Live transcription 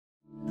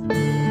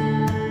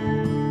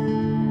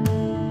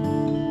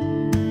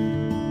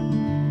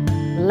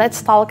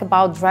Let's Talk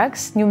About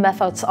Drugs, New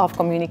Methods of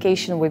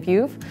Communication with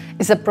Youth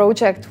is a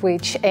project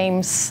which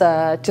aims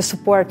to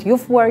support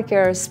youth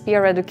workers,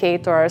 peer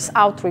educators,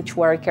 outreach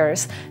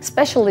workers,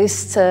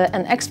 specialists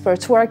and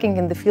experts working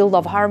in the field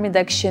of harm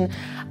reduction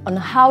on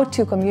how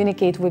to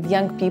communicate with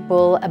young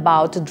people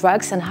about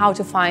drugs and how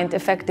to find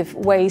effective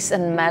ways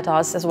and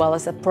methods as well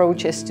as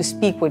approaches to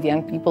speak with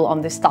young people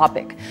on this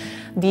topic.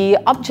 The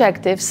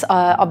objectives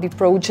of the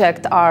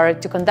project are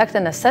to conduct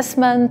an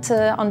assessment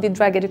on the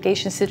drug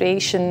education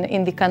situation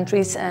in the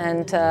countries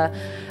and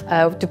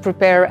to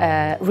prepare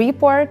a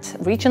report,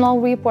 regional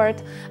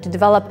report, to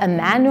develop a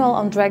manual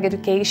on drug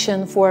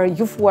education for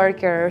youth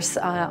workers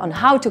on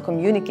how to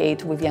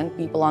communicate with young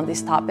people on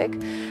this topic,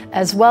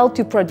 as well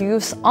to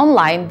produce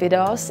online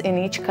videos in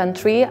each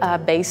country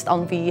based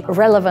on the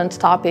relevant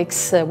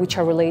topics which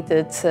are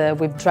related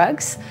with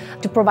drugs,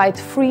 to provide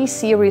free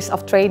series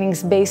of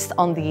trainings based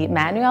on the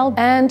manual,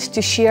 and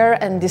to share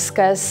and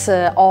discuss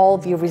all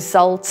the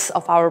results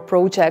of our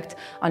project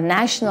on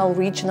national,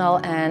 regional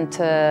and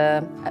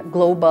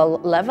global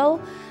level,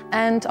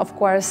 and of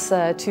course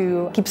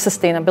to keep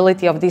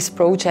sustainability of this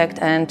project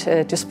and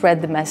to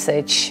spread the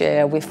message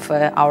with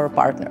our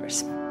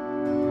partners.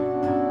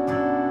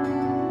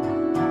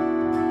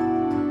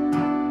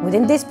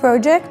 Within this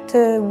project,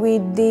 we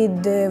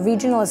did the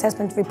regional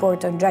assessment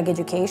report on drug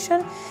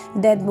education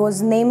that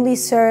was namely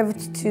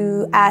served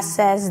to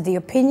assess the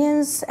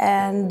opinions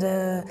and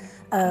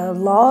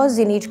laws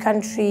in each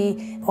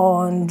country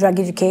on drug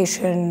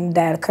education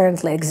that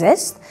currently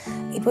exist.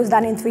 It was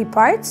done in three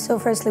parts. So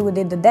firstly we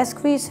did the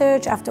desk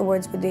research,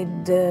 afterwards we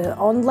did the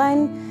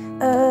online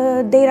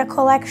data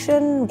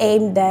collection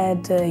aimed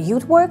at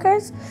youth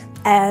workers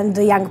and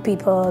the young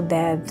people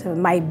that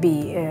might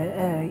be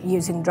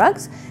using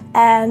drugs.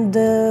 And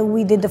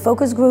we did the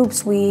focus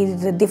groups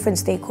with the different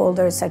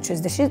stakeholders such as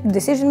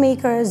decision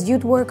makers,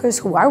 youth workers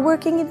who are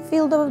working in the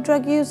field of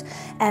drug use,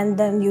 and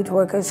then youth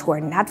workers who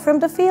are not from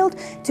the field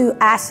to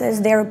assess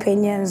their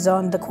opinions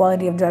on the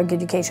quality of drug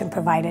education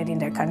provided in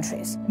their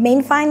countries.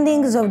 Main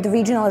findings of the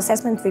regional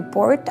assessment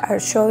report are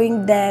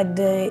showing that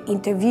the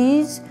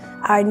interviewees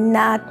are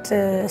not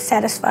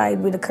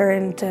satisfied with the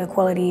current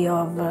quality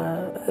of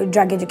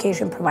drug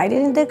education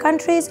provided in their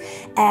countries,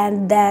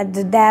 and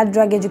that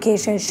drug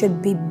education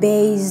should be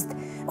based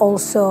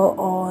also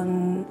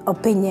on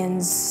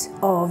opinions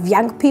of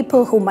young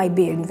people who might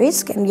be in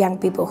risk and young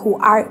people who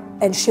are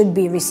and should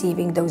be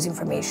receiving those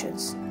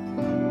informations.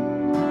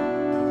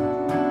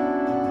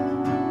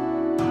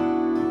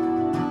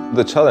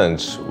 The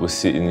challenge we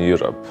see in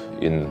Europe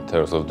in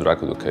terms of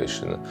drug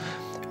education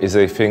is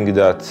I think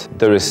that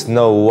there is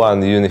no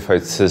one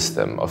unified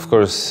system. Of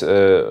course,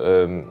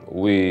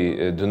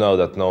 we do know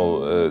that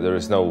there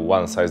is no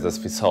one size that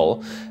fits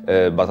all,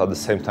 but at the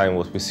same time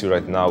what we see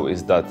right now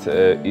is that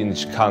in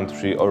each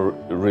country or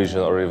region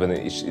or even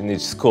in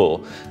each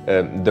school,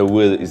 the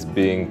wheel is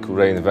being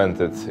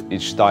reinvented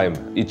each time.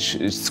 Each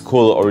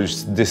school or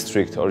each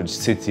district or each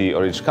city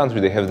or each country,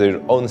 they have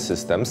their own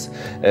systems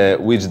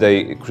which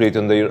they create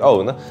on their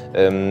own,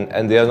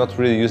 and they are not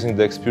really using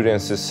the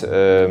experiences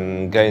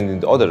gained in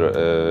the other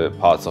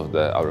parts of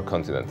our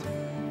continent.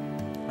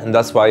 And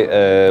that's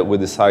why we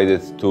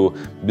decided to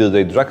build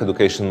a drug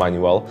education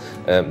manual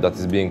that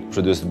is being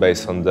produced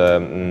based on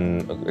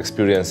the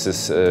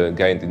experiences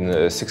gained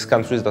in 6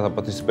 countries that are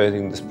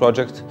participating in this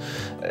project.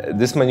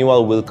 This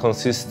manual will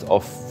consist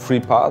of 3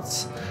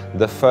 parts.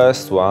 The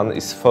first one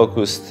is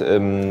focused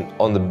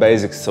on the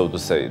basics, so to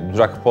say,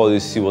 drug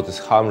policy, what is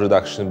harm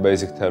reduction,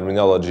 basic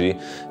terminology,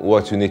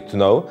 what you need to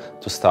know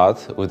to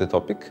start with the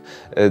topic.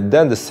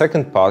 Then the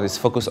second part is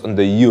focused on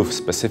the youth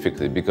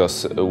specifically,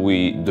 because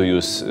we do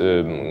use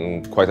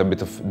quite a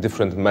bit of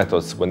different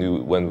methods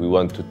when we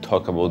want to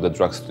talk about the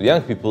drugs to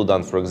young people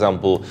than, for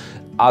example,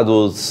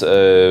 adults,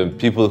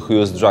 people who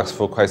use drugs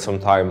for quite some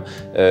time.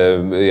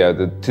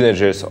 The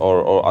teenagers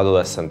or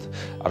adolescents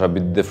are a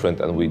bit different,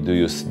 and we do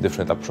use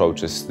different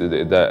approaches.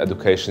 The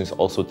education is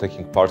also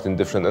taking part in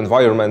different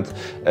environment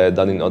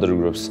than in other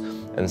groups,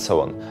 and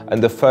so on.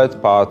 And the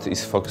third part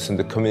is focused on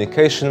the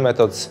communication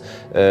methods,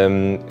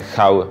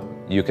 how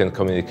you can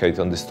communicate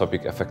on this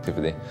topic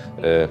effectively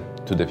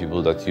to the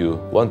people that you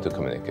want to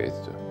communicate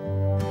to.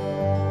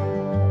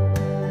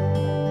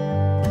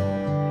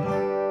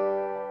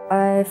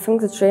 I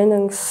think the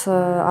trainings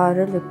are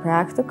really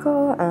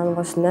practical and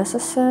was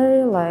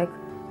necessary. Like,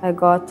 I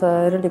got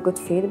really good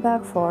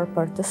feedback for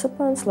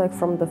participants. Like,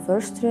 from the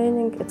first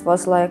training, it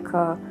was like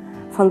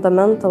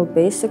fundamental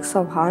basics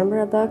of harm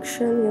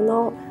reduction, you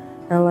know.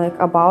 And like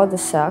about the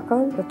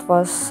second, it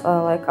was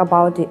like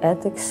about the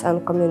ethics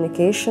and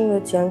communication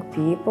with young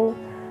people.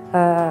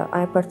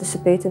 I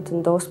participated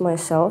in those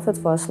myself. It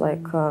was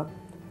like a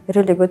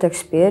really good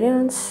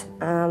experience.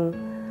 And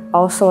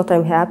also what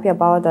I'm happy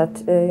about that,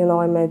 you know,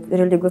 I made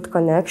really good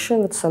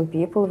connection with some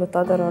people, with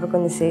other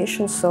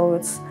organizations. So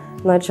it's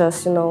not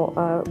just, you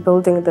know,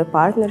 building the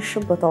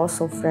partnership, but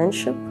also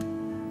friendship.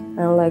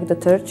 And like the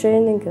third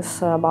training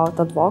is about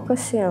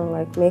advocacy and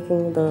like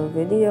making the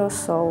videos.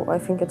 So I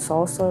think it's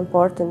also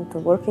important to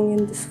working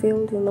in this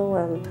field, you know,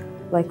 and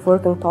like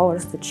working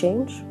towards the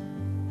change.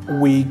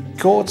 We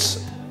got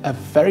a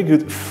very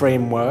good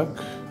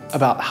framework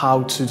about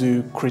how to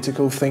do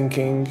critical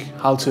thinking,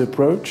 how to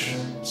approach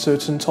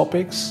certain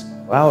topics.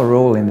 Our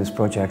role in this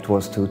project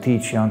was to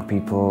teach young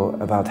people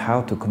about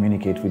how to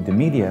communicate with the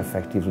media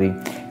effectively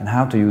and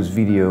how to use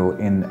video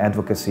in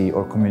advocacy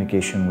or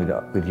communication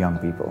with young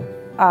people.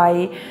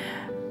 I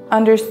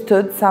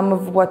understood some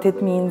of what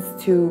it means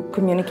to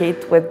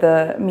communicate with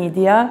the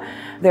media.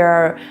 There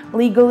are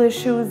legal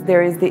issues,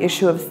 there is the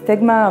issue of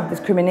stigma, of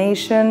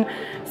discrimination.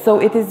 So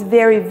it is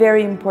very,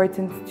 very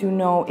important to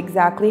know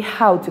exactly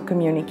how to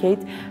communicate,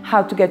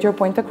 how to get your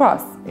point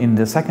across. In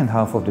the second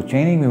half of the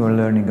training, we were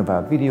learning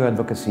about video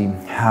advocacy,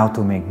 how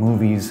to make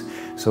movies,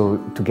 so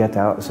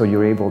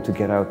you're able to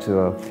get out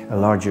to a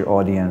larger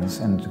audience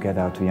and to get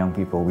out to young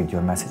people with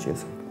your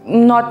messages.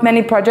 Not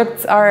many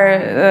projects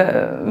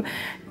are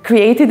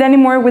created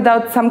anymore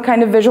without some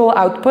kind of visual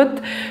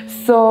output.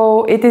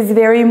 So it is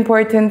very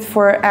important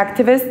for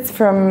activists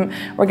from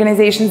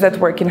organizations that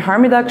work in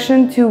harm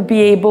reduction to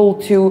be able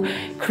to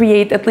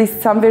create at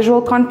least some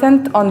visual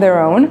content on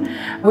their own,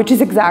 which is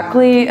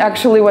exactly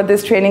actually what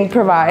this training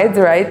provides,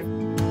 right?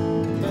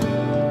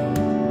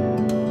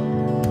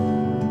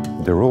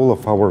 The role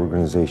of our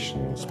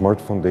organization, Smart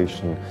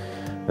Foundation,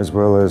 as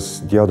well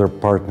as the other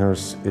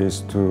partners,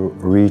 is to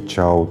reach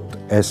out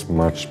as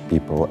much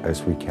people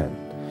as we can.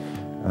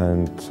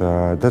 And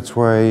that's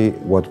why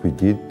what we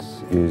did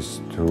is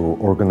to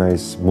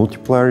organize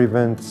multiplier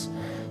events,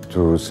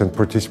 to send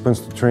participants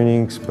to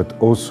trainings, but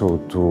also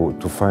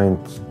to find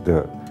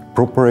the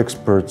proper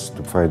experts,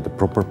 to find the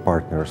proper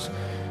partners,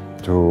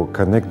 to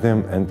connect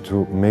them and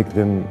to make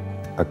them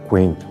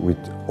acquainted with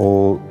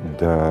all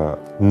the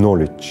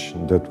knowledge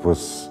that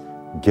was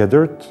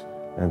gathered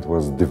and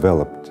was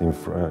developed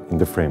in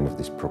the frame of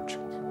this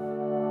project.